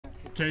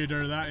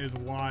Cater, that is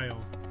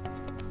wild.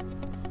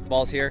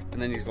 Ball's here,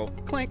 and then you just go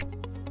clink.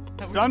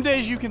 Some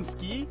days you can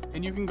ski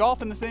and you can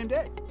golf in the same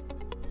day.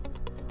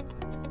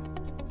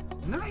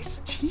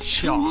 Nice tee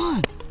shot. Come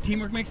on.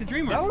 Teamwork makes a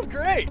dream work. That was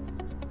great.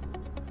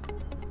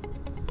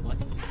 What?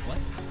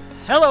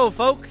 Hello,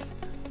 folks.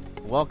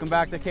 Welcome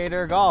back to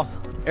Experior Golf.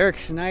 Eric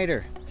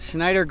Schneiter.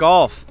 Schneiter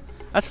Golf.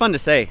 That's fun to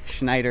say,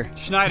 Schneiter.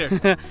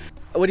 Schneider.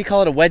 What do you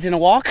call it, a wedge and a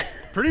walk?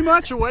 Pretty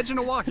much a wedge and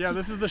a walk. Yeah,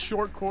 this is the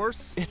short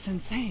course. It's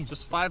insane.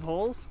 Just 5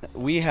 holes.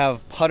 We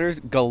have putters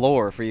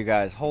galore for you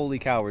guys. Holy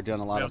cow, we're doing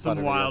a lot We have of some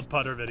putter wild videos.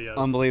 putter videos.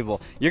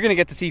 Unbelievable. You're gonna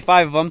get to see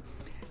 5 of them.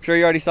 I'm sure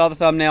you already saw the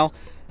thumbnail.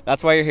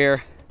 That's why you're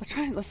here. Let's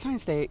try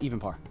and stay even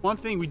par. One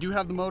thing, we do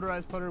have the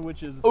motorized putter,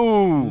 which is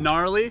Ooh,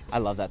 gnarly. I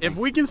love that thing. If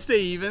we can stay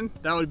even,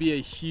 that would be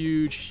a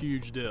huge,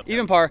 huge deal.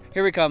 Even par,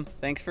 here we come.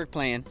 Thanks for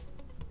playing.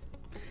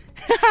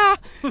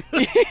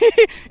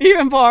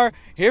 Even par,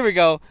 here we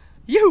go.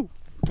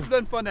 It's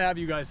been fun to have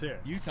you guys here.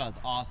 Utah's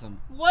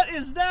awesome. What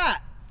is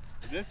that?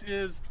 This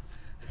is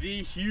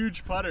the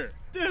huge putter.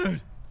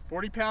 Dude.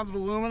 40 pounds of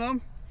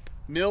aluminum,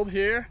 milled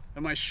here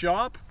at my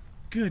shop.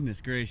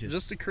 Goodness gracious.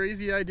 Just a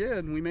crazy idea,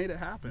 and we made it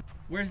happen.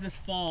 Where does this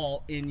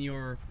fall in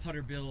your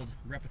putter build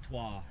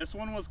repertoire? This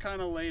one was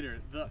kind of later.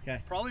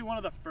 Probably one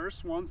of the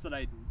first ones that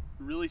I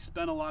really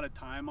spent a lot of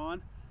time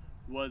on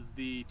was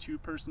the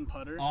 2-person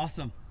putter.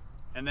 Awesome.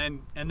 And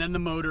then the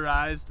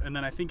motorized, and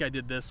then I think I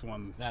did this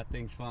one That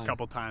thing's fun. a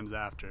couple times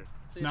after.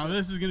 Now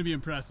this is gonna be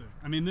impressive.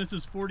 I mean, this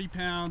is 40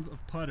 pounds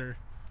of putter.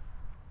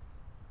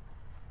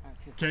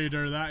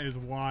 Cater, that is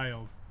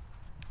wild.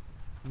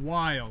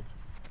 Wild.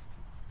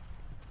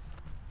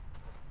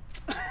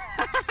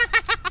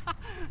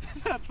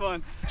 That's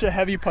fun. Such a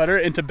heavy putter,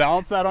 and to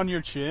balance that on your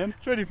chin,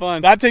 It's pretty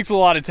fun. that takes a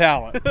lot of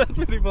talent. That's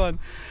pretty fun.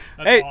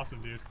 That's Hey.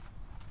 awesome, dude.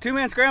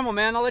 2-man scramble,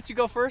 man. I'll let you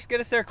go first. Get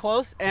us there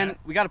close, and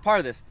we got to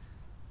par this.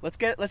 Let's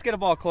get a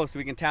ball close so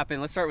we can tap in.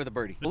 Let's start with a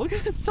birdie. Look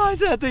at the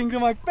size of that thing to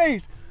my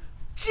face.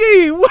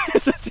 Gee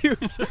whiz, that's huge.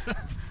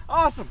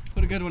 Awesome.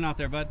 Put a good one out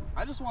there, bud.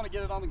 I just want to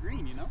get it on the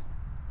green, you know?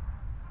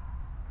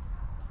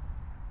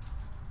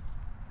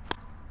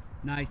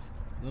 Nice.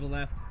 A little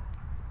left.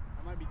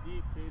 That might be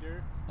deep,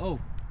 Cater. Oh,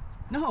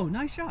 no,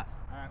 nice shot.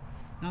 All right.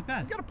 Not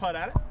bad. You got to putt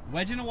at it.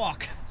 Wedge and a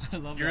walk. I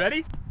love that. You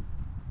ready?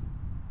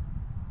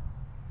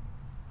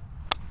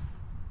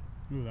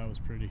 Ooh, that was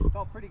pretty.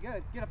 Felt pretty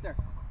good. Get up there.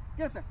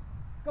 Get up there.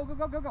 Go, go,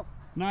 go, go, go.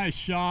 Nice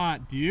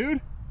shot,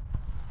 dude.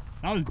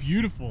 That was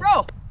beautiful.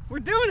 Bro, we're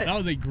doing it. That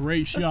was a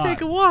great shot. Let's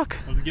take a walk.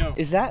 Let's go.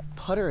 Is that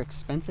putter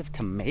expensive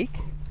to make?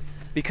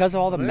 Because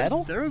of all the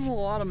metal? There's a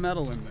lot of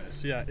metal in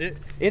this. Yeah, It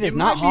is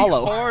not might be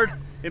hollow. Hard,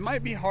 it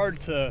might be hard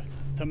to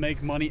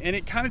make money, and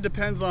it kind of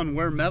depends on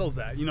where metal's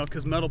at, you know,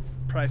 because metal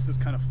prices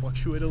kind of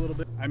fluctuate a little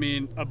bit. I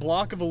mean, a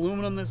block of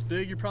aluminum this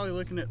big, you're probably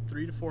looking at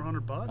 $300 to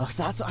 $400 bucks. Oh,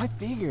 that's what I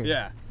figured.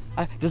 Yeah.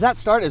 Does that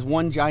start as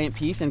one giant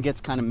piece and gets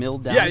kind of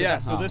milled down? Yeah.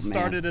 So this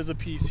started as a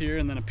piece here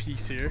and then a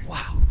piece here.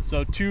 Wow.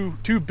 So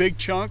two big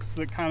chunks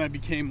that kind of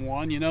became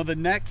one. You know, the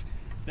neck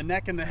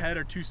and the head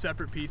are 2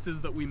 separate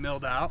pieces that we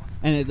milled out.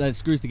 And it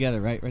screws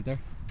together, right there?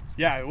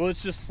 Yeah. Well,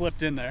 it's just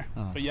slipped in there.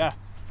 Oh, but yeah.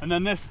 And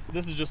then this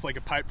is just like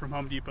a pipe from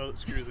Home Depot that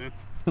screws in.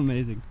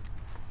 Amazing.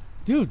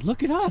 Dude,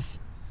 look at us.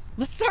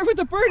 Let's start with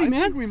the birdie, I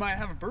man. think we might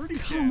have a birdie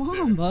chance. Come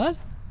on, here. bud.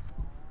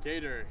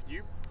 Gator,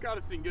 you got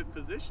us in good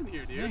position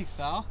here, dude. Thanks,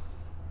 pal.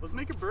 Let's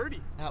make a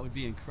birdie. That would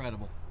be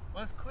incredible.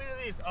 Let's clear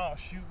these. Oh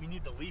shoot, we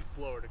need the leaf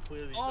blower to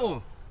clear these Oh,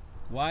 off.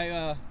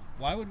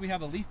 why would we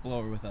have a leaf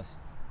blower with us?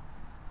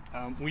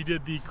 We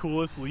did the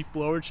coolest leaf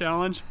blower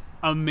challenge.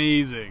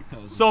 Amazing.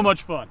 was So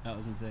much fun. That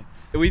was insane.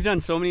 We've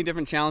done so many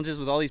different challenges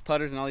with all these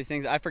putters and all these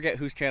things. I forget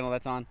whose channel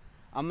that's on.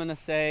 I'm gonna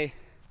say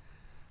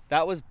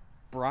that was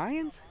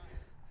Brian's.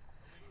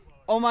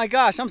 Oh my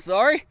gosh, I'm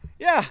sorry.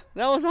 Yeah,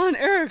 that was on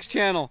Eric's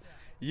channel.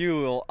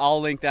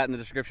 I'll link that in the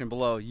description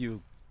below.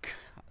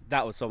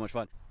 That was so much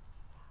fun.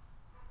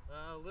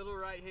 Little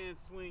right hand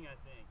swing, I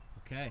think.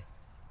 Okay.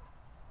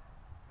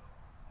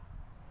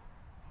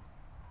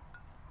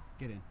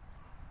 Get in.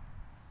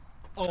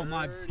 Oh,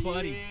 my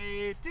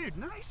buddy. Dude,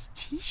 nice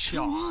tee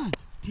shot. Come on.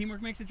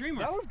 Teamwork makes a dream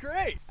work. That was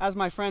great. As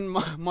my friend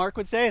Mark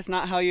would say, it's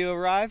not how you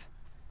arrive,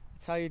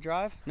 it's how you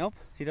drive. Nope,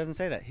 he doesn't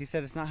say that. He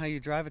said it's not how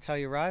you drive, it's how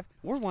you arrive.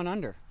 We're 1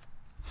 under.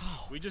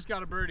 We just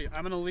got a birdie.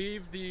 I'm gonna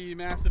leave the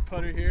massive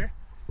putter here.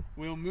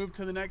 We'll move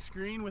to the next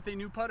green with a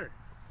new putter.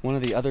 One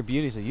of the other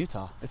beauties of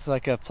Utah. It's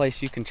like a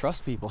place you can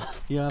trust people.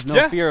 You have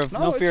no fear of true.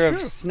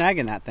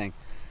 snagging that thing.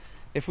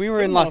 If we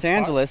were in Los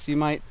Angeles, you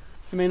may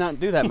not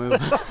do that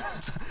move.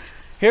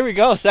 Here we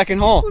go, second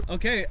hole.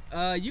 Okay,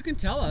 you can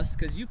tell us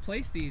because you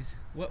placed these.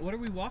 What are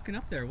we walking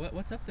up there?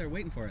 What's up there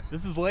waiting for us?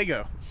 This is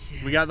Lego.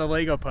 Yes. We got the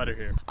Lego putter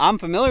here. I'm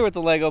familiar with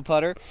the Lego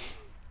putter.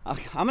 I'm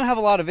gonna have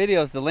a lot of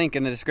videos to link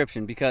in the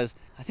description because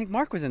I think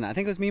Mark was in that. I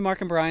think it was me,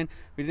 Mark, and Brian.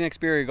 We did an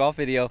Experior Golf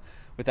video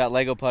with that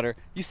Lego putter.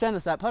 You sent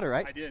us that putter,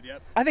 right? I did,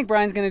 yep. I think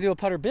Brian's gonna do a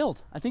putter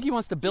build. I think he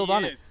wants to build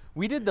on it.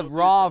 We did the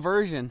raw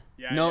version.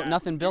 Yeah,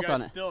 nothing built on it.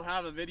 You guys still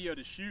have a video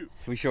to shoot.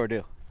 We sure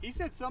do. He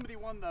said somebody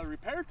won the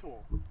repair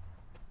tool.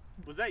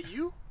 Was that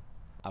you?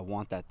 I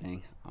want that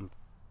thing.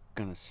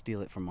 gonna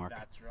steal it from Mark.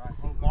 That's right.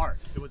 Oh, Mark.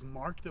 It was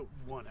Mark that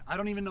won it. I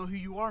don't even know who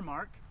you are,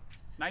 Mark.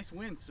 Nice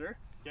win, sir.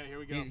 Yeah, here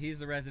we go. He's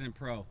the resident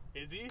pro.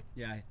 Is he?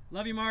 Yeah.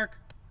 Love you, Mark.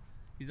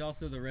 He's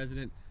also the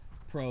resident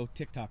pro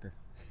TikToker.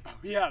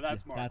 Yeah,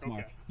 that's Mark. That's okay.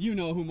 Mark. You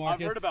know who Mark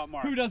is. I've heard about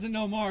Mark. Who doesn't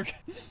know Mark?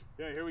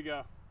 Yeah, here we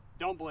go.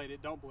 Don't blade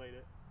it. Don't blade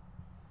it.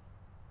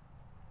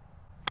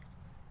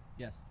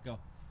 Yes, go.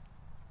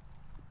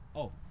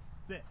 Oh.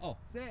 Sit. Oh.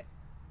 Sit.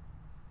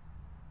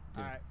 Dude,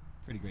 all right.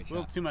 Pretty great shot. A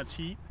little too much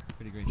heat.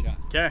 Pretty great shot.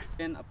 Okay. It's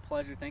been a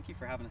pleasure. Thank you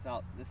for having us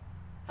out.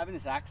 Having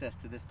this access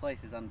to this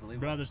place is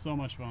unbelievable. Bro, there's so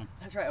much fun.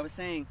 That's right. I was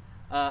saying,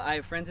 I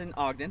have friends in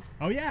Ogden.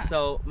 Oh, yeah.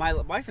 So my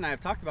wife and I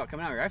have talked about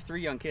coming out here. I have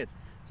 3 young kids.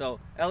 So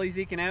Ellie,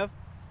 Zeke, and Ev,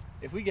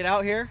 if we get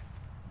out here,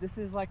 this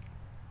is like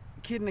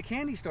a kid in a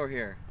candy store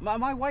here.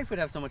 My wife would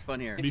have so much fun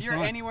here. If you're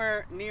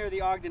anywhere near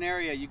the Ogden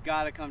area, you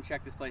gotta come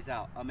check this place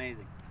out.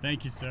 Amazing.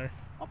 Thank you, sir.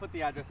 I'll put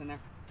the address in there.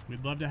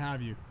 We'd love to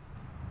have you.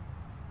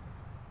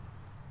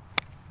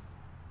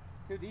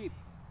 Too deep.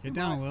 Get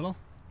down a little.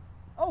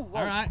 Oh, whoa.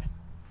 All right.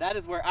 That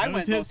is where I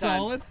went both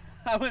solid. times.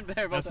 I went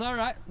there both That's times. all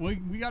right.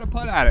 We got to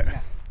putt at it. Yeah.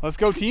 Let's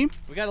go, team.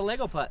 We got a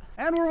Lego putt.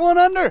 And we're 1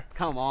 under.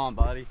 Come on,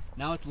 buddy.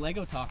 Now it's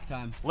Lego talk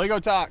time. Lego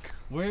talk.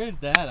 Where did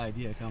that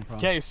idea come from?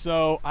 Okay,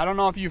 so I don't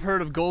know if you've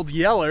heard of Gold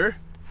Yeller.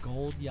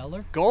 Gold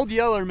Yeller? Gold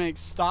Yeller makes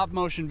stop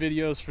motion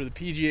videos for the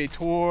PGA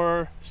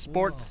Tour,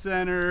 Sports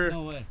Center.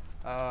 No way.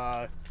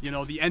 You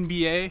know, the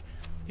NBA.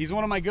 He's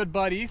one of my good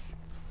buddies,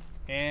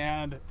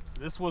 and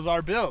this was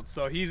our build.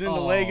 So he's into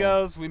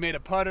Legos. We made a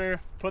putter,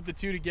 put the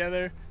 2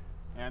 together,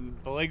 and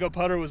the Lego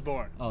putter was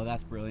born. Oh,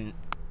 that's brilliant.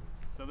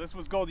 So this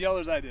was Gold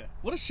Yeller's idea.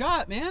 What a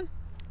shot, man.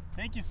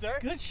 Thank you, sir.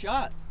 Good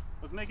shot.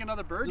 Let's make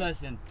another birdie.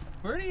 Listen,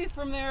 birdie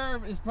from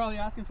there is probably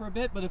asking for a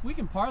bit, but if we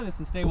can par this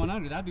and stay 1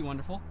 under, that'd be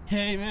wonderful.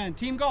 Hey, man,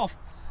 team golf.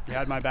 You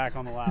had my back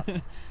on the last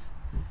one.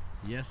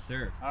 Yes,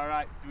 sir. All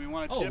right, do we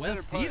want to chip it or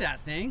let's see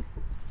that thing.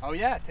 Oh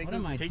yeah, take a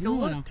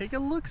look. Take a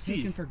look. See.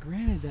 Taking for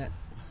granted that.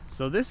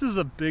 So this is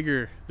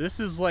this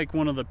is like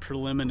one of the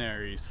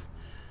preliminaries.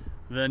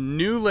 The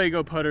new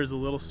Lego putter is a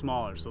little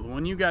smaller. So the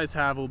one you guys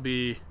have will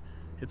be,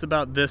 it's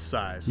about this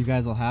size. You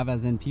guys will have,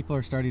 as in people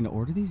are starting to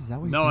order these? Is that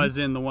what you're saying? No, as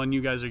in the one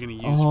you guys are going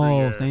to use for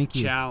your thank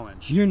you.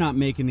 challenge. You're not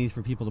making these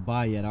for people to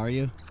buy yet, are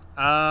you?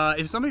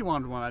 If somebody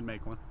wanted one, I'd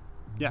make one.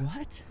 Yeah.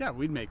 What? Yeah,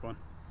 we'd make one.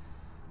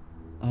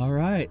 All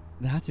right,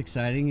 that's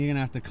exciting. You're going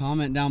to have to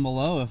comment down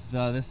below if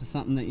this is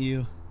something that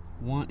you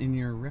want in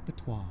your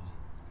repertoire.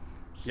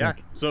 Sick. Yeah,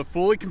 so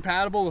fully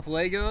compatible with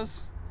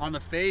Legos on the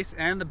face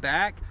and the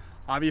back.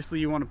 Obviously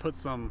you want to put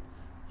some,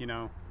 you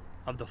know,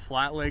 of the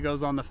flat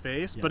Legos on the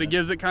face, but it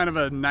gives it kind of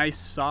a nice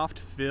soft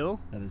feel.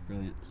 That is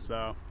brilliant.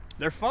 So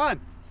they're fun.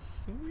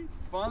 Sweet.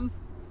 Fun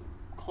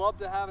club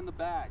to have in the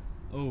bag.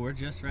 Oh, we're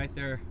just right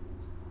there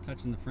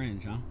touching the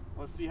fringe, huh?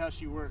 Let's see how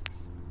she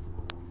works.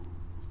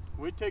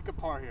 We'd take a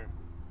par here.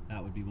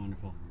 That would be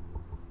wonderful.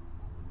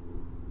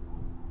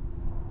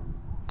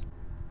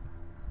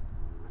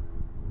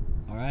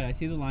 All right, I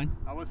see the line.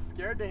 I was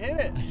scared to hit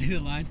it. I see the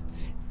line.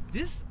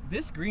 This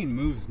green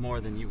moves more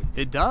than you would.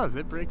 It does.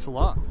 It breaks a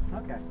lot.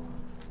 Okay.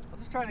 I'll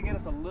just try to get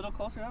us a little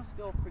closer. That was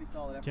still a pretty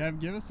solid effort.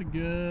 Kev, give us a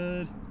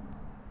good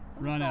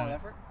run at it.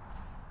 Effort.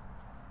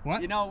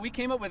 What? You know, we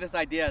came up with this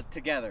idea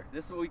together.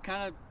 This is what we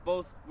kind of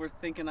both were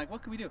thinking, like,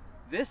 what could we do?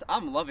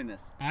 I'm loving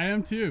this. I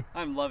am too.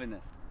 I'm loving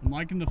this. I'm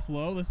liking the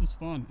flow. This is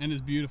fun. And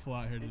it's beautiful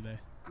out here today.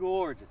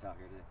 Gorgeous out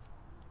here today.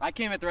 I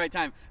came at the right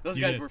time. Those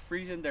guys were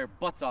freezing their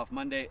butts off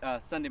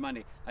Sunday,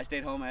 Monday. I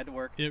stayed home. I had to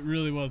work. It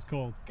really was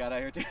cold. Got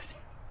out here Tuesday.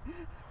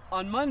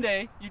 On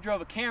Monday, you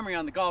drove a Camry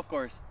on the golf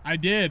course. I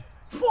did.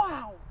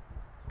 Wow.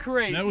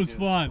 Crazy. That was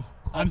fun.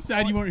 I'm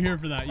sad you weren't here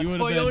for that. You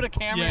would have been. Toyota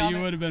Camry. Yeah, you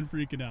would have been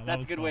freaking out.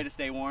 That's a good way to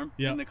stay warm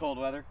in the cold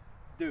weather,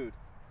 dude.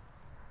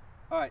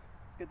 All right,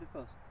 let's get this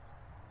close.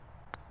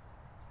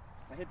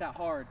 I hit that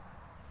hard.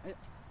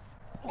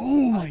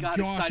 Oh my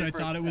gosh! I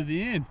thought it was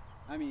in.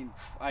 I mean,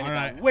 I hit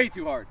that way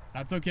too hard.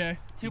 That's okay.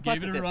 Two putts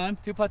gave it a run.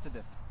 2 putts of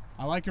dip.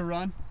 I like a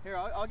run. Here,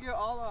 I'll give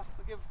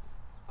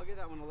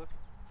that one a look.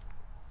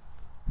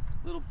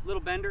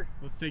 Little bender.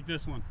 Let's take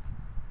this one.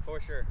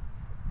 For sure.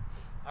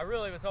 I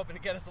really was hoping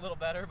to get us a little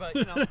better, but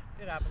you know,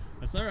 it happens.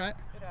 That's all right.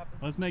 It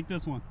happens. Let's make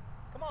this one.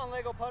 Come on,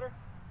 Lego putter.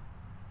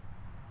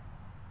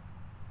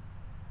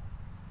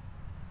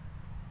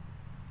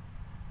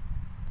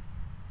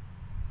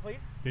 Please?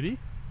 Did he? Dude.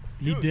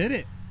 He did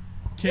it.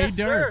 K Yes,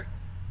 Dirt. sir.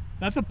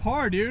 That's a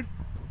par, dude.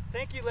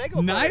 Thank you, Lego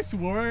putter. Nice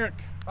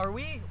work.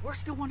 We're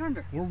still 1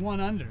 under. We're 1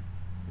 under.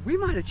 We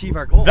might achieve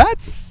our goal.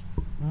 That's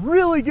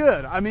really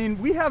good. I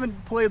mean, we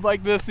haven't played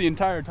like this the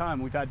entire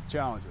time we've had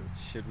challenges.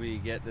 Should we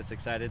get this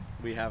excited?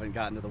 We haven't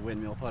gotten to the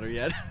windmill putter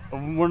yet.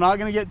 We're not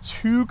going to get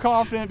too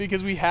confident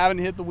because we haven't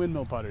hit the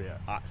windmill putter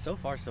yet. So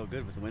far, so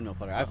good with the windmill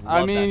putter. I've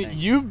loved that thing.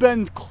 You've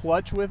been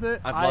clutch with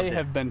it. I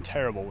have been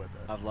terrible with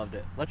it. I've loved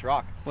it. Let's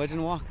rock. Wedge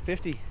and walk,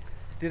 50.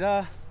 Did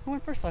who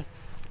went first last?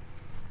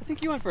 I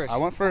think you went first. I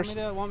went first.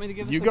 Want me to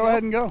give this You a go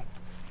ahead and go.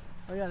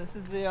 Oh yeah, this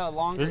is the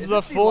longest. This is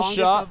a full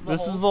shot.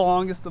 This is the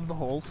longest of the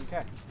holes.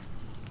 Okay.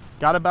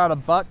 Got about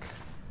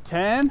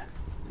 $110.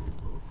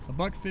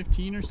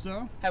 $1.15 or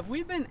so. Have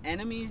we been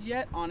enemies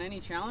yet on any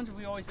challenge? Have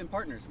we always been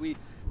partners?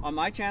 On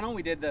my channel,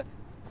 we did the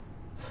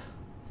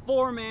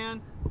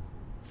 4-man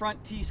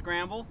front tee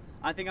scramble.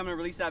 I think I'm gonna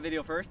release that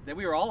video first. That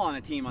we were all on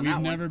a team on that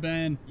one. We've never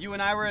been. You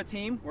and I were a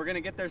team. We're gonna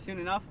get there soon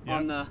enough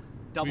on the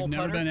double putter. We've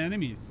never been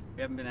enemies.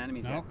 We haven't been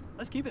enemies yet.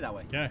 Let's keep it that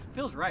way. Okay.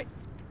 Feels right.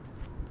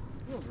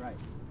 Feels right.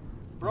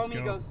 Bro,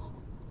 amigos.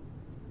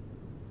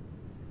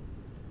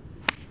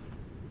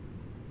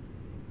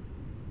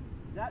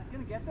 Is that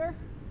gonna get there?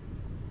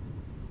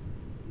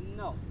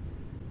 No.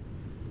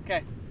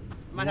 Okay.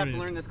 Might have to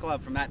learn this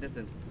club from that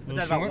distance.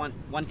 What's that, about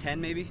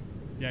 110 maybe?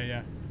 Yeah,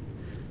 yeah.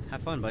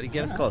 Have fun, buddy.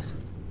 Get us close.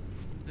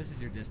 This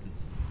is your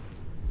distance.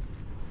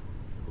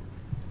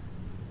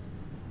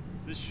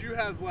 The shoe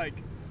has like...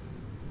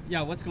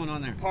 Yeah, what's going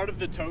on there? Part of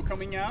the toe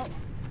coming out.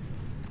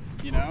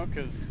 You know,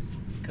 because...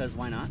 Because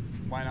why not?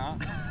 Why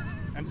not?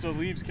 And so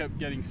leaves kept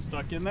getting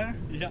stuck in there.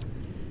 Yeah.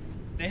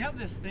 They have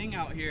this thing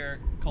out here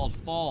called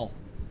fall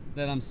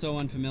that I'm so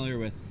unfamiliar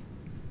with.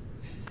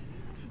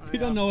 We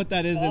don't know what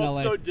that is in LA.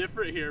 It's so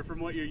different here from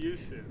what you're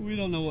used to. We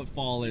don't know what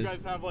fall is. You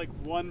guys have like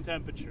one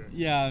temperature.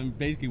 Yeah,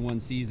 basically one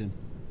season.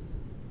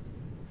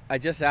 I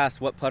just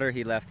asked what putter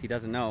he left. He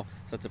doesn't know.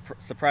 So it's a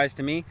surprise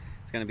to me.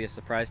 It's going to be a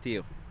surprise to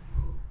you.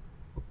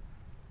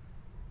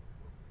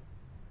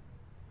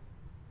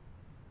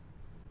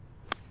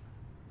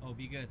 Oh,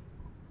 be good.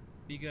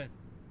 Be good.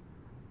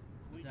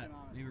 What's that?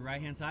 Maybe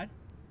right hand side?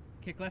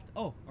 Kick left.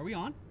 Oh, are we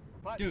on?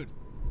 Putt. Dude.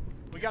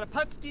 We got a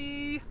putt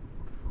ski.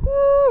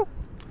 Woo!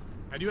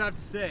 I do have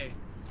to say,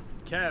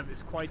 Kev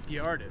is quite the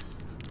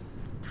artist.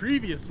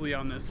 Previously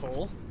on this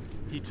hole,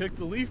 he took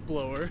the leaf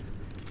blower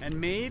and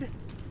made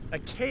a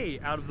K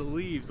out of the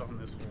leaves on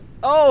this hole.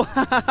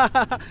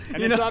 Oh!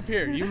 And it's up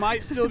here. You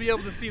might still be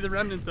able to see the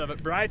remnants of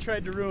it. Bri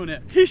tried to ruin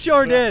it. He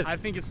sure did. I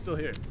think it's still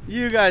here.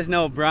 You guys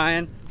know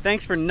Brian.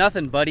 Thanks for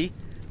nothing, buddy.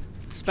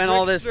 Spent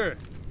all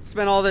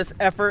this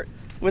effort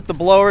with the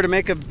blower to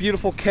make a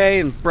beautiful K,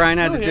 and Brian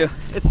had to do.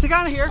 It's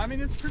kind of here. I mean,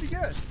 it's pretty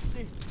good. Let's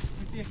see.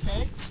 You see a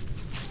K?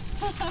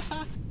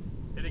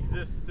 It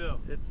exists still.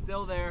 It's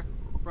still there,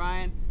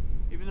 Brian.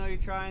 Even though you're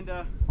trying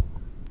to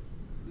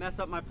mess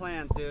up my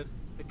plans, dude,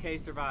 the K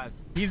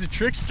survives. He's a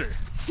trickster.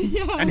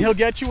 Yeah. And he'll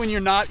get you when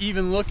you're not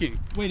even looking.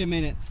 Wait a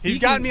minute. He's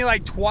gotten me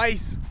like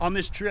twice on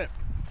this trip.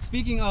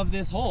 Speaking of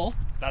this hole.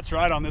 That's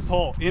right, on this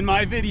hole. In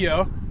my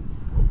video,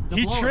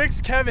 he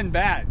tricks Kevin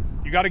bad.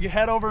 You got to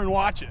head over and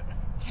watch it.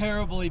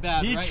 Terribly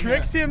bad. He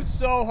tricks him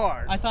so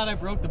hard. I thought I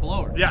broke the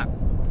blower. Yeah.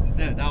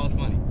 That was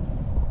funny.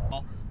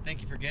 Well,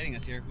 thank you for getting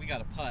us here. We got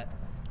a putt.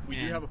 We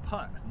do have a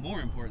putt. More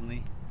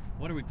importantly,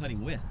 what are we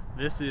putting with?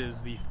 This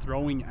is the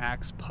throwing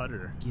axe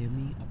putter. Give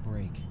me a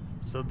break.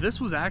 So this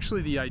was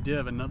actually the idea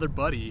of another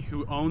buddy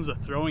who owns a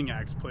throwing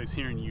axe place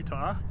here in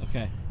Utah.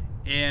 Okay.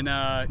 And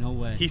no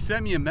way. He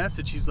sent me a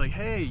message. He's like,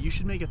 hey, you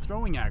should make a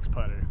throwing axe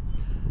putter.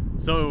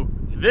 So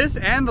this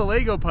and the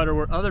Lego putter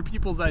were other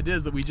people's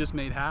ideas that we just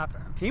made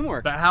happen.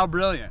 Teamwork. But how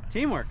brilliant.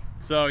 Teamwork.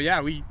 So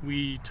yeah,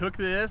 we took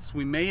this,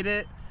 we made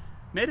it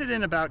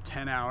in about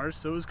 10 hours.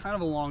 So it was kind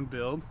of a long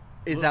build.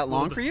 Is that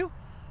long for you?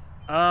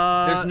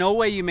 There's no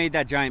way you made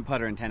that giant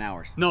putter in 10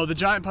 hours. No, the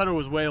giant putter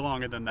was way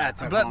longer than that.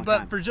 That's a long time.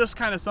 But for just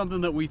kind of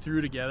something that we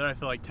threw together, I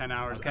feel like 10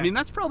 hours. Okay. I mean,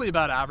 that's probably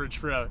about average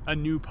for a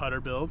new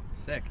putter build.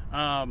 Sick.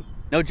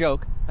 No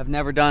joke. I've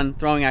never done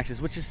throwing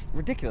axes, which is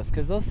ridiculous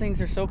because those things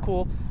are so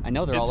cool. I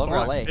know they're all over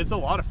LA. It's a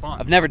lot of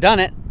fun. I've never done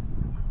it.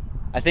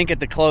 I think at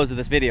the close of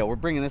this video, we're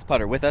bringing this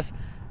putter with us,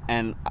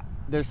 and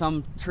there's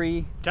some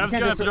tree. Kev's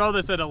gonna throw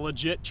this at a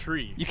legit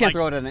tree. You can't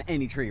throw it at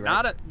any tree,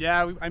 right?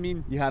 I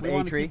mean, you have we a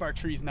want to tree. keep our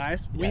trees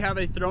nice. Yes. We have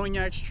a throwing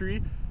axe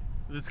tree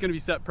that's gonna be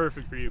set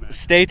perfect for you, man.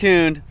 Stay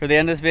tuned for the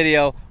end of this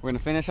video. We're gonna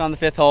finish on the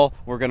 5th hole.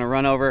 We're gonna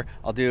run over.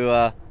 I'll do.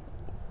 I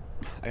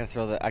gotta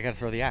throw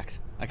the axe.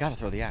 I gotta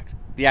throw the axe.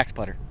 The axe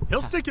putter.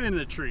 He'll stick it into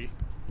the tree.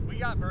 We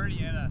got birdie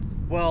in us.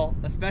 Well,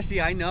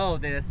 especially I know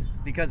this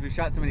because we've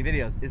shot so many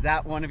videos. Is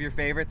that one of your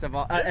favorites of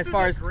all? This is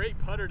a great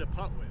putter to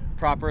putt with.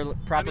 Proper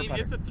I mean,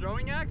 putter. it's a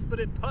throwing axe, but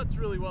it putts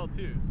really well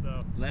too.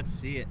 So let's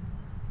see it.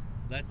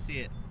 Let's see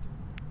it.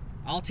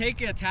 I'll take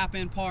a tap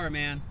in par,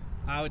 man.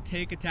 I would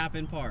take a tap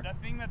in par. The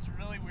thing that's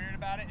really weird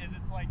about it is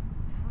it's like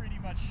pretty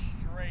much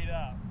straight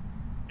up.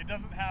 It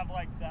doesn't have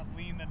like that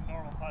lean that a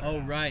normal putter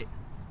has. Right.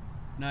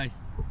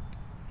 Nice.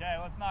 Okay,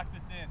 let's knock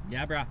this in.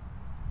 Yeah, brah.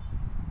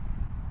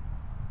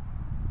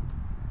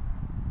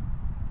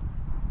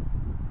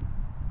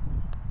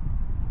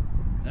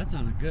 That's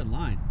on a good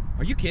line.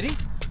 Are you kidding?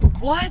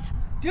 What?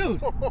 Dude.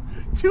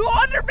 2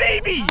 under,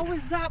 baby! How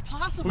is that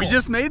possible? We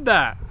just made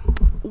that.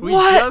 We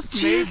what?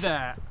 just made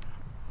that.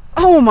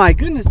 Oh my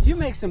goodness, you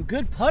make some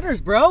good putters,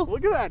 bro.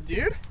 Look at that,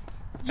 dude.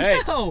 Yo. Hey,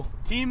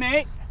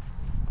 teammate.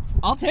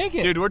 I'll take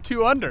it. Dude, we're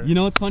 2 under. You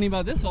know what's funny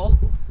about this hole?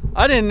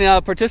 I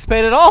didn't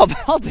participate at all, but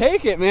I'll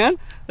take it, man.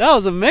 That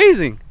was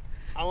amazing.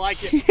 I like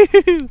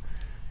it.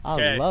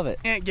 I love it.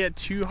 Can't get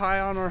too high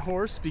on our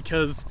horse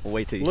because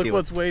wait till you look see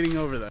what's waiting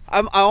over there.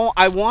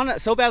 I want to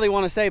so badly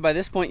want to say by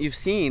this point you've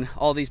seen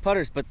all these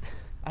putters, but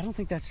I don't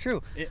think that's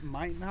true. It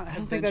might not have I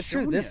don't think that's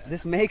true.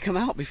 This may come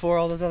out before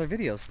all those other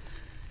videos.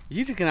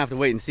 You're just gonna have to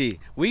wait and see.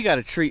 We got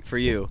a treat for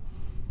you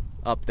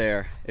up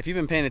there. If you've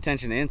been paying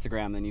attention to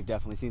Instagram, then you've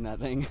definitely seen that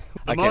thing.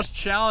 The most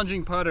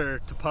challenging putter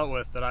to putt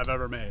with that I've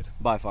ever made.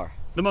 By far.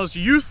 The most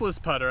useless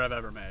putter I've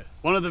ever made.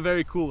 One of the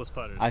very coolest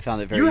putters. I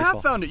found it very useful. You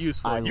have found it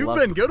useful. You've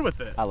been good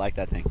with it. I like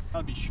that thing.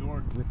 That'd be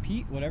short.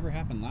 Repeat whatever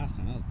happened last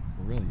time. That was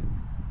brilliant.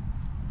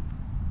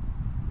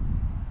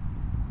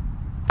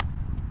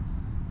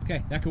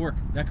 Okay, that could work.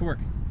 That could work.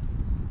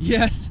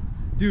 Yes!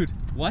 Dude,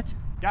 what?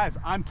 Guys,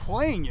 I'm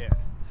playing it.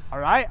 All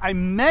right? I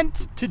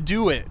meant to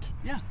do it.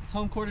 Yeah, it's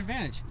home court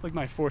advantage. It's like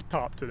my 4th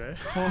top today.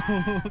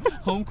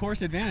 Home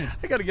course advantage.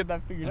 I gotta get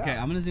that figured out. Okay,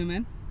 I'm gonna zoom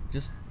in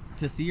just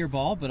to see your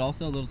ball, but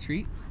also a little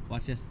treat.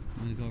 Watch this.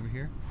 I'm gonna go over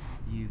here.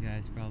 You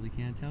guys probably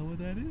can't tell what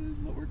that is,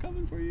 but we're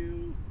coming for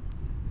you.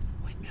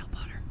 Windmill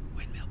putter.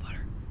 Windmill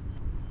putter.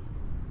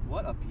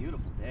 What a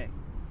beautiful day.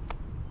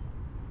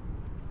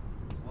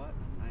 What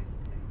a nice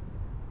day.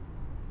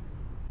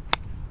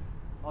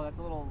 Oh, that's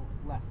a little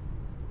left.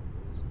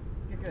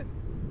 Get good.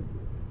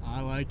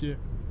 I like it.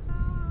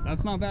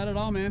 That's not bad at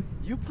all, man.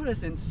 You put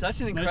us in such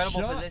an Nice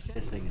incredible shot. position.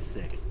 This thing is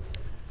sick.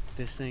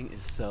 This thing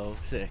is so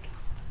sick.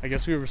 I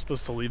guess we were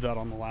supposed to leave that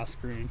on the last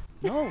screen.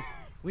 No,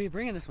 we're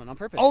bringing this one on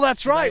purpose. Oh,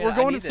 that's right. We're I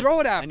going need to throw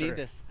it this. after. I need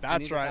this. That's I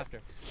need right.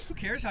 This after. Who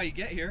cares how you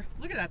get here?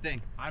 Look at that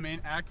thing. I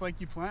mean, act like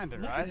you planned it,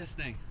 Look right? at this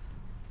thing.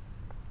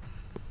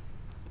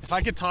 If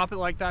I could top it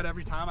like that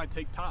every time, I'd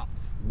take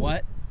tops.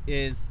 What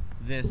is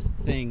this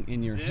thing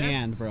in your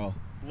hand, bro?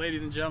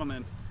 Ladies and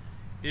gentlemen,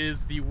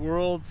 is the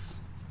world's,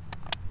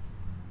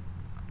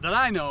 that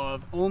I know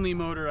of, only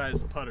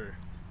motorized putter.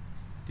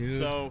 Dude.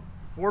 So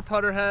 4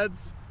 putter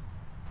heads,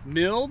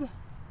 milled.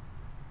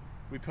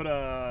 We put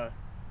a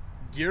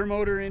gear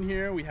motor in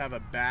here. We have a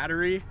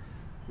battery.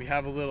 We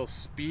have a little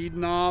speed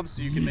knob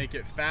so you can make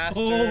it faster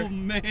Oh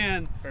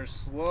man. or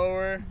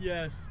slower.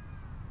 Yes.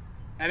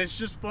 And it's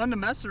just fun to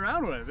mess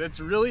around with. It's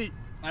really,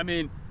 I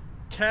mean,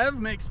 Kev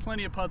makes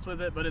plenty of putts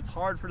with it, but it's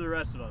hard for the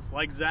rest of us.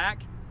 Like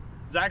Zach.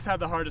 Zach's had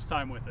the hardest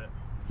time with it.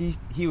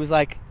 He was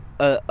like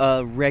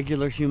a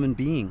regular human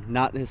being,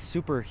 not this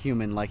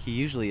superhuman like he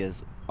usually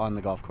is on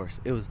the golf course.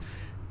 It was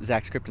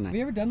Zach's kryptonite. Have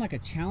you ever done like a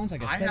challenge,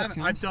 like a setup challenge?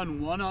 I've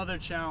done one other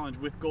challenge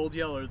with Gold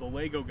Yeller, the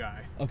Lego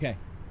guy. Okay.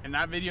 And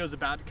that video is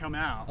about to come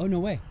out. Oh, no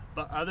way.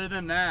 But other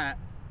than that,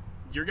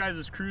 your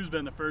guys' crew's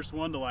been the first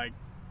one to like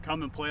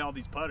come and play all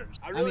these putters.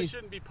 I really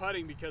shouldn't be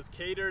putting because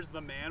Cater's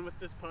the man with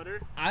this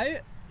putter.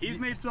 He's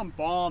made some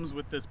bombs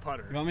with this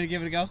putter. You want me to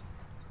give it a go?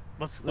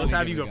 Let's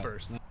have you go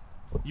first.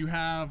 You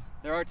have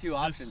There are 2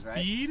 options, the right?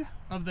 speed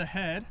of the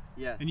head,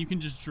 Yes. and you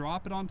can just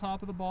drop it on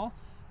top of the ball,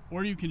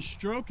 or you can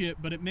stroke it,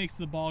 but it makes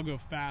the ball go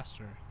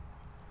faster.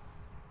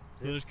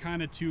 So there's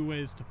kind of 2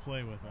 ways to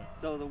play with it.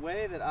 So the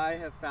way that I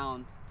have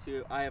fallen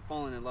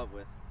in love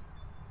with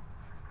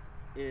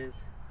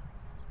is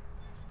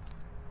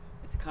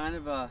it's kind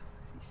of a,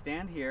 you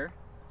stand here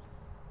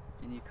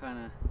and you kind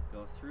of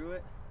go through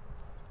it.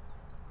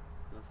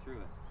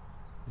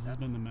 This has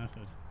been the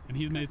method, and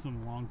he's made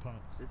some long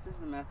putts. This is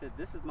the method.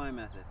 This is my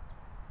method.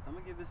 So I'm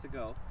gonna give this a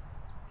go.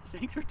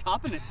 Thanks for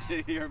topping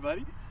it here,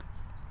 buddy.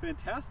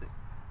 Fantastic.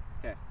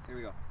 Okay, here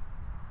we go.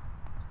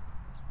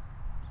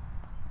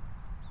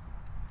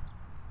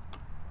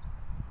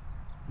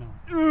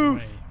 No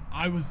way.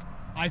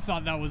 I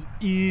thought that was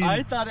in.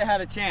 I thought it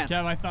had a chance.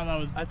 Kev, I thought that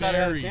was I thought it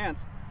had a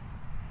chance.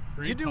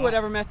 You do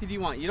whatever method you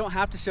want. You don't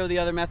have to show the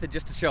other method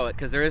just to show it,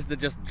 because there is the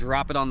just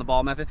drop it on the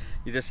ball method.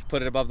 You just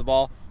put it above the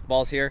ball. The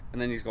ball's here,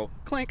 and then you just go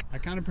clink. I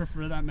kind of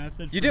prefer that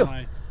method for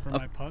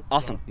my putts.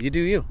 Awesome. So. You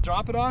do you.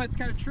 Drop it on, it's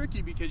kind of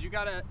tricky because you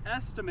got to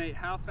estimate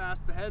how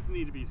fast the heads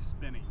need to be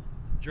spinning.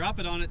 Drop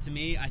it on it, to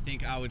me, I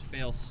think I would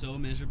fail so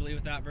miserably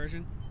with that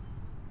version.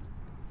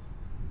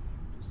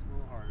 Just a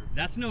little harder.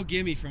 That's no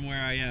gimme from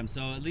where I am,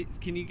 so at least,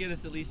 can you get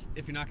us at least,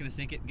 if you're not going to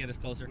sink it, get us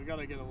closer? We got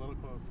to get a little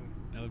closer.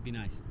 That would be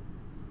nice.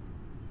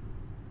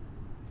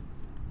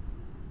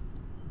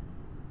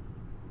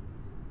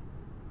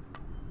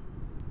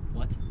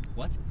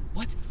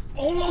 What?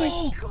 Oh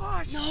my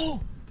gosh!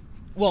 No!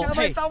 Well, Kev,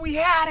 hey, I thought we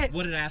had it!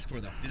 what did I ask for,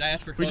 though? Did I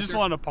ask for closer? We just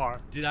wanted a par.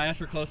 Did I ask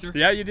for closer?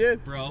 Yeah, you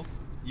did. Bro,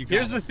 you got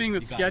Here's the us. thing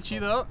that's You got us sketchy,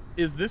 closer. though,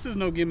 is this is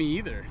no gimme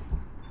either.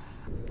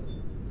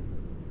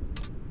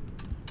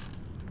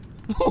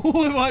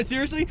 What?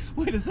 Seriously?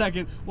 Wait a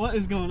second. What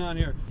is going on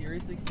here?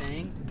 Seriously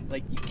saying,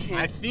 like, you can't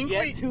I think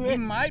get to we it?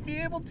 might be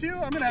able to.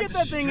 I'm going to have Get to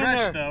that thing in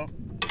stretch, there. though.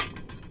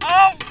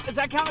 Oh! Does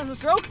that count as a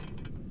stroke?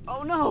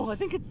 Oh no, I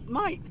think it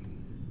might.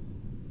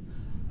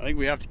 I think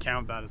we have to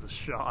count that as a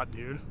shot,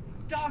 dude.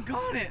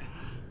 Doggone it!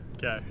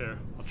 Okay, here.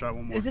 I'll try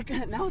one more. Is it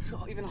gonna, now it's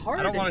even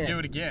harder I don't to want hit. to do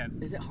it again.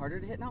 Is it harder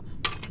to hit now?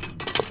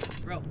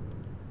 Bro,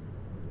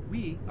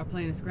 we are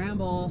playing a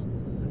scramble.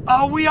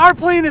 Oh, we are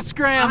playing a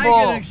scramble!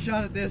 I get a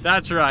shot at this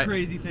That's right.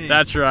 crazy thing.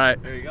 That's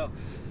right. There you go.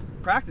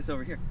 Practice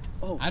over here.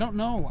 Oh, I don't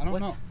know. I don't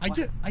What's-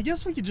 know. I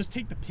guess we could just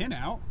take the pin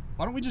out.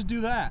 Why don't we just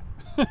do that?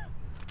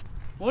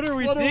 what are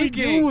we What are we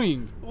thinking?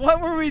 doing? What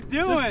were we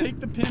doing? Just take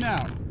the pin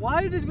out.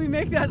 Why did we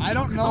make that so I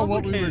don't know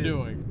what we were complicated?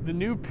 doing. The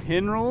new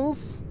pin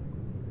rules?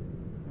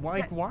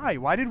 Why?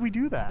 Why did we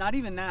do that? Not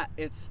even that.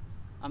 It's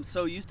I'm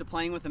so used to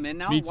playing with them in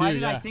now. Me too, Why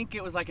did yeah. I think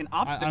it was like an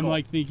obstacle? I'm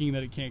like thinking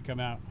that it can't come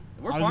out.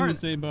 We're I was in the parring-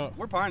 same boat.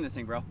 We're parring this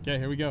thing, bro. Okay,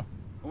 here we go.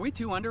 Are we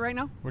 2 under right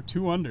now? We're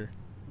 2 under.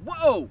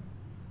 Whoa!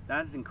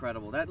 That is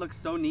incredible. That looks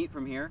so neat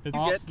from here. It Can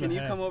pops you the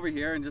come over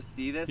here and just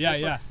see this? Yeah,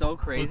 this yeah. looks so Well,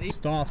 crazy. it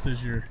stops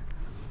as you're.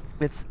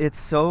 It's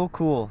so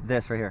cool.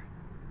 This right here.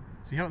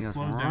 See how it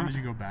slows down as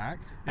you go back?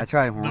 I It's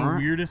tried. the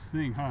weirdest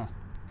thing, huh?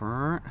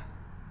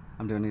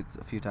 I'm doing it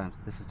a few times.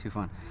 This is too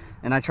fun.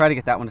 And I try to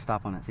get that one to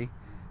stop on it. See?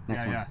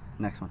 Next one. Yeah.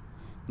 Next one.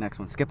 Next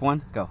one. Skip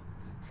one. Go.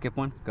 Skip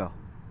one. Go.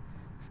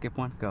 Skip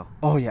one. Go.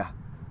 Oh yeah.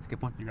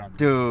 Skip one. You got this.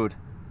 Dude.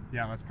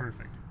 Yeah, that's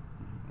perfect.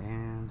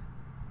 And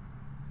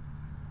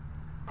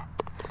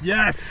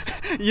yes.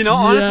 you know,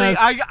 honestly, Yes.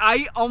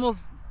 I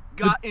almost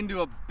got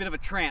into a bit of a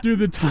trance. Dude,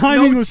 the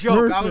timing no was joke.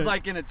 perfect. I was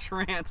like in a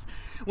trance.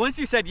 Once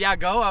you said yeah,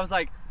 go, I was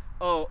like,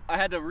 oh, I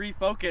had to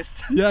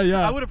refocus. Yeah,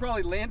 yeah. I would have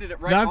probably landed it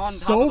right on top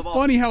That's of so the ball.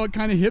 funny how it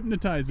kind of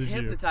hypnotizes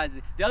you.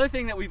 Hypnotizes. The other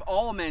thing that we've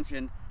all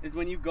mentioned is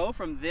when you go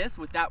from this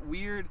with that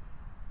weird,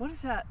 what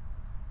is that?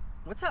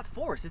 What's that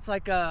force? It's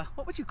like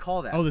what would you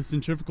call that? Oh, the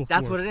centrifugal force.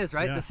 That's what it is,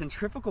 right? Yeah. The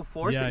centrifugal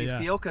force Yeah, that you yeah.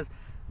 feel, because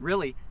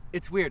really,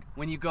 it's weird.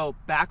 When you go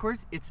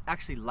backwards, it's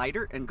actually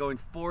lighter, and going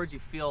forwards, you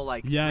feel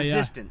like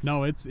resistance.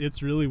 No,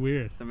 it's really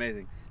weird. It's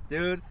amazing.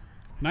 Dude.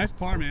 Nice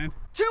par, man.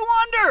 2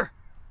 under!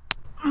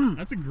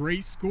 That's a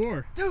great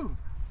score. Dude.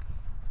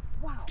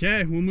 Wow.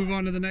 Okay, we'll move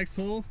on to the next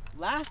hole.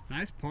 Last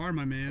Nice par,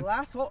 my man.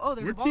 hole. Oh,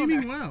 there's We're a ball in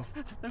teaming there. well.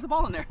 There's a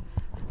ball in there.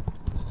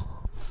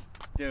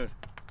 Dude.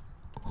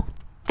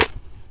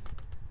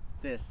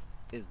 This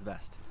is the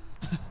best.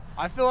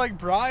 I feel like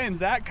Brian and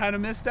Zach kind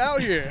of missed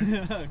out here.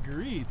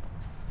 Agreed.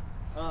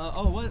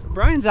 What?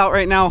 Brian's out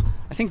right now.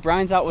 I think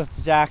Brian's out with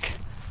Zach.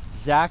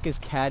 Zach is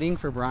caddying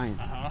for Brian.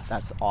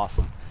 That's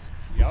awesome.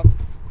 Yep.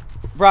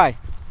 Bri,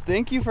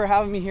 thank you for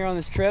having me here on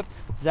this trip.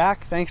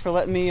 Zach, thanks for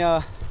letting me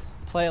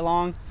play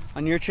along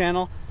on your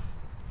channel.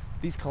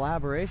 These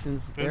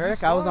collaborations, This Eric,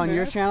 is I was fun, on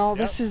your man. channel. Yep,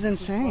 this is this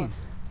is insane.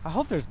 fun. I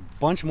hope there's a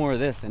bunch more of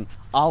this in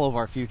all of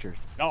our futures.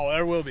 Oh,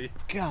 there will be.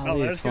 Golly, Oh,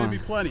 it's there's going fun. to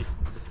be plenty.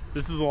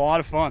 This is a lot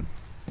of fun.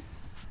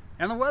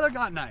 And the weather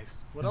got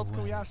nice. What else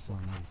can we ask for?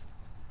 Nice.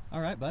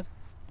 All right, bud.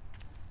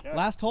 Okay.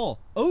 Last hole.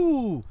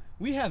 Oh,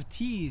 we have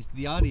teased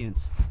the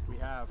audience. We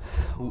have.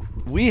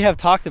 We have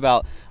talked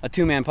about a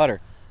 2-man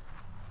putter.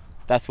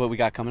 That's what we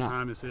got coming up.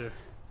 Time is here.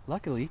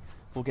 Luckily,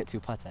 we'll get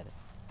 2 putts at it.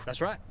 That's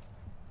right.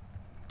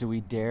 Do we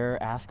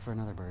dare ask for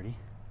another birdie?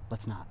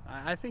 Let's not.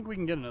 I think we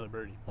can get another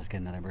birdie. Let's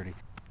get another birdie.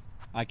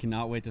 I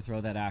cannot wait to throw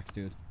that axe,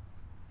 dude.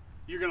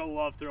 You're going to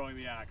love throwing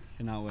the axe.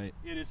 Cannot wait.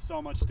 It is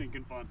so much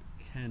stinking fun.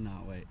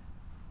 Cannot wait.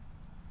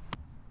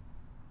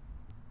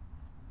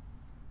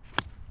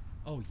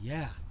 Oh,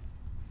 yeah.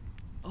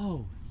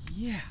 Oh,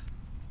 yeah.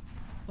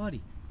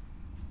 Buddy.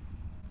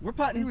 We're I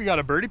think putting. we got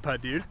a birdie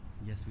putt, dude.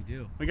 Yes, we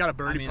do. We got a I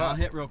birdie mean, putt. I'll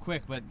hit real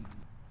quick, but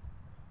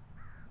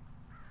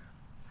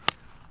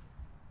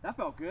That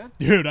felt good.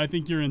 Dude, I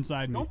think you're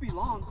inside me. Don't be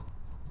long.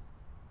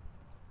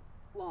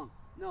 Long.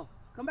 No.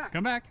 Come back.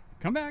 Come back.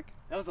 Come back.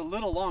 That was a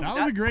little long. That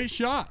was a great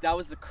shot. That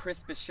was the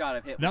crispest shot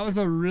I've hit. That was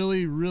a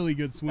really, really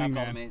good swing,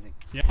 That felt man. amazing.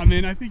 Yeah, I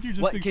mean, I think you're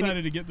just What, can you-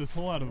 excited to get this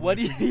hole out of the What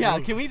way. do you? so we Yeah.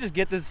 throw Can we this. just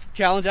get this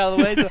challenge out of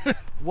the way? So,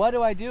 what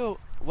do I do?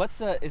 What's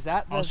the? Is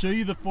that? The, I'll show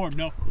you the form.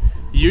 No.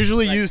 You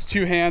usually Like- use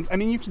 2 hands. I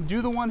mean, you can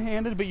do the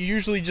one-handed, but you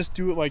usually just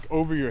do it like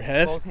over your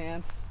head. both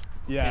hands.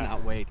 Yeah.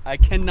 Cannot wait. I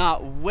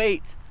cannot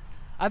wait.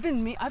 I've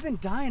been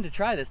dying to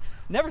try this.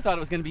 Never thought it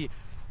was gonna be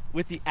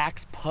with the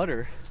axe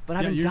putter, but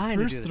I've been your dying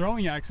to do first this.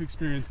 throwing axe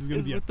experience is going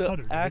Is to be a with the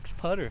putter. dude, axe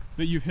putter.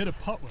 that you've hit a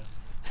putt with.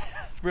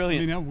 It's I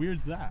brilliant. mean, how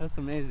weird's that? That's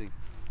amazing.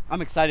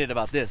 I'm excited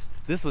about this.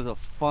 This was a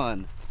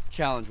fun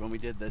challenge when we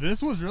did this.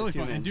 This was really The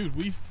fun. 2-man. And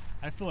dude,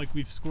 I feel like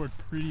we've scored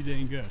pretty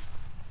dang good.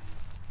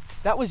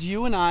 That was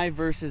you and I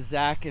versus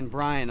Zach and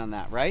Brian on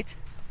that, right?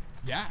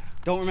 Yeah.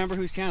 Don't remember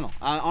whose channel.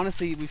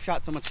 Honestly, we've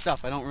shot so much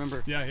stuff. I don't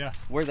remember Yeah, yeah.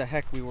 where the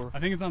heck we were. I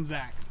think it's on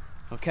Zach's.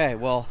 Okay,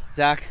 well,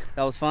 Zach,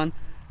 that was fun.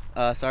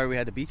 Sorry we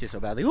had to beat you so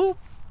badly. Ooh.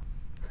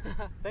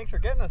 Thanks for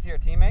getting us here,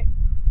 teammate.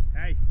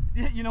 Hey,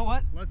 You know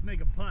what? let's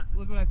make a putt.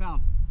 Look what I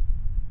found.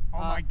 Oh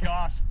my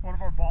gosh, one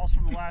of our balls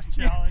from the last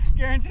challenge.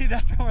 Guaranteed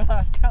that's from our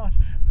last challenge.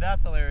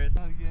 That's hilarious.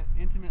 How to get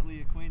intimately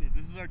acquainted.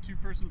 This is our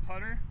 2-person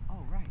putter.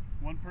 Oh, right.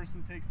 One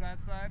person takes that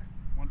side,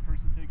 one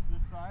person takes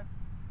this side.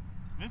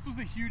 This was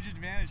a huge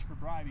advantage for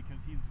Bri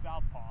because he's a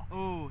southpaw.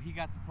 Oh, he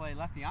got to play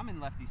lefty. I'm in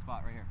lefty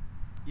spot right here.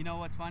 You know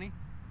what's funny?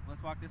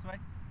 Let's walk this way.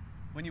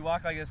 When you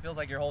walk like this, it feels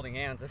like you're holding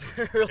hands. It's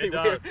really It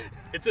weird. does.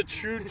 It's a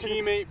true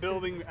teammate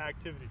building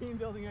activity. Team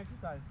building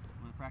exercise.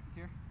 Want to practice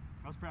here?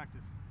 Let's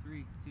practice.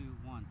 3, 2,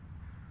 1.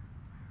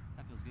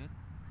 That feels good.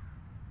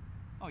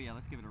 Oh yeah,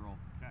 let's give it a roll.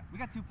 Okay. We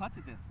got 2 putts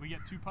at this. We get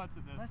 2 putts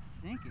at this. Let's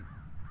sink it.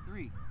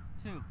 3,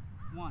 2,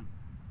 1.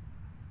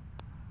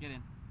 Get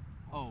in.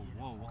 Oh,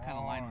 whoa, what kind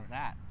of line was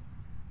that?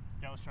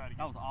 Okay, let's try it again.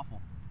 That was awful.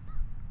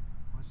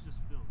 Let's just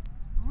fill.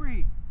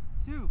 3,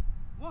 2,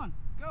 1,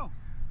 go.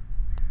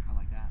 I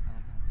like that. I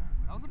like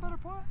that. That was a better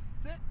putt.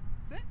 Sit.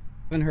 I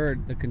haven't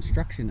heard the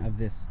construction of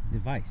this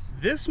device.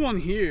 This one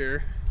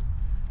here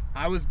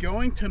I was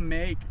going to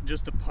make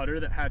just a putter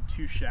that had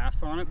 2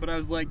 shafts on it, but I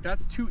was like,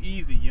 that's too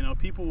easy. You know,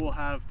 people will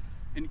have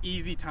an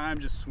easy time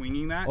just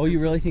swinging that. Oh, you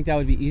really think that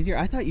would be easier?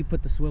 I thought you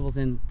put the swivels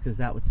in because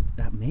that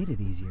made it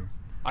easier.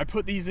 I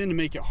put these in to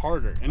make it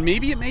harder, and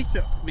maybe it makes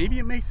it,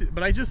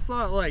 but I just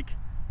thought, like,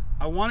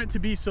 I want it to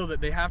be so that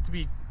they have to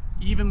be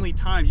evenly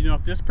timed. You know,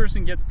 if this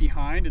person gets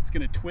behind, it's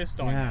gonna twist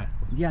on that.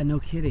 Yeah, no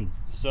kidding.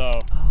 So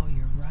oh,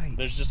 you're right.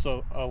 There's just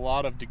a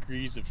lot of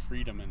degrees of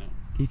freedom in it.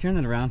 Can you turn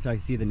that around so I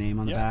can see the name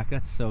on the back?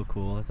 That's so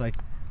cool. It's like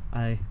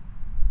the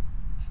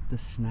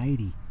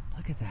Schneity.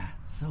 Look at that.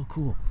 So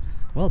cool.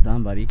 Well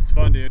done, buddy. It's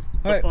fun, dude.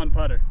 It's All a right. fun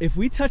putter. If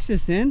we touch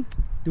this in,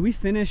 do we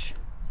finish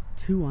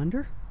 2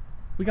 under?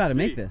 We got to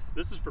make this.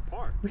 This is for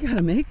par. We got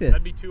to make this.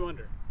 That'd be 2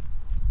 under.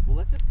 Well,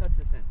 let's just touch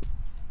this in.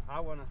 I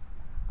want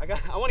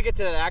to get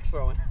to that axe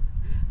throwing.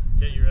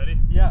 Okay, you ready?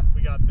 Yeah.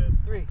 We got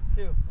this. 3,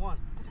 2, 1.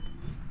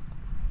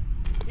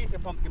 Piece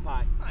of pumpkin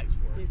pie. Nice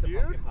work, Piece of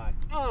dude. pumpkin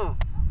pie.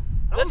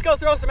 Let's go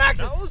throw some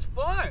axes. That was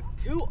fun.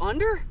 2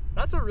 under?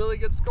 That's a really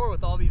good score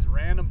with all these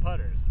random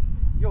putters.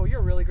 Yo,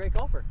 you're a really great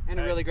golfer and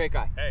a really great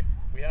guy. Hey,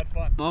 we had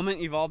fun. Moment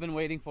you've all been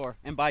waiting for,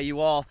 and by you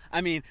all, I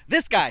mean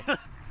this guy.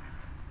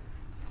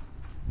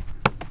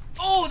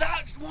 Oh,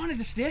 that wanted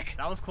to stick.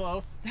 That was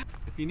close.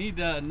 If you need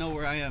to know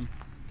where I am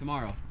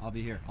tomorrow, I'll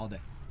be here all day.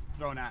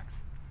 Throw an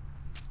axe.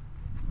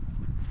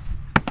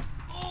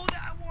 Oh,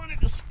 that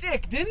wanted to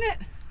stick, didn't it?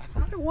 I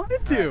thought it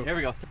wanted to. Right, here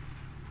we go.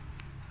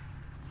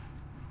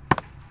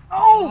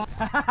 Oh!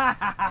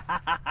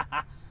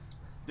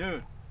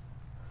 Dude.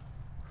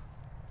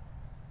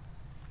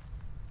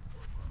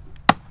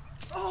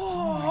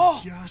 Oh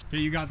my gosh. Okay,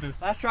 you got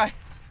this. Last try.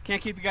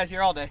 Can't keep you guys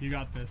here all day. You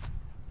got this.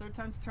 3rd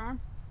time's the charm.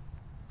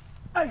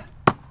 Oh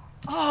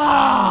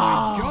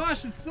my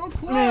gosh, it's so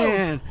close.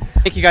 Man.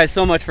 Thank you guys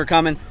so much for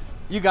coming.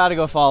 You got to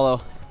go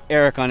follow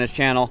Eric on his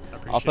channel.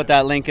 I'll put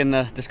that link in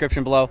the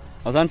description below.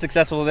 I was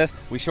unsuccessful with this.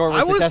 We sure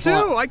were successful. I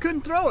was too. I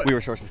couldn't throw it. We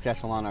were sure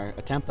successful on our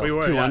attempt though. We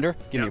were, 2 yeah. under.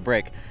 Give me a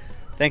break.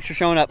 Thanks for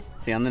showing up.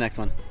 See you on the next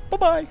one.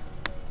 Bye-bye.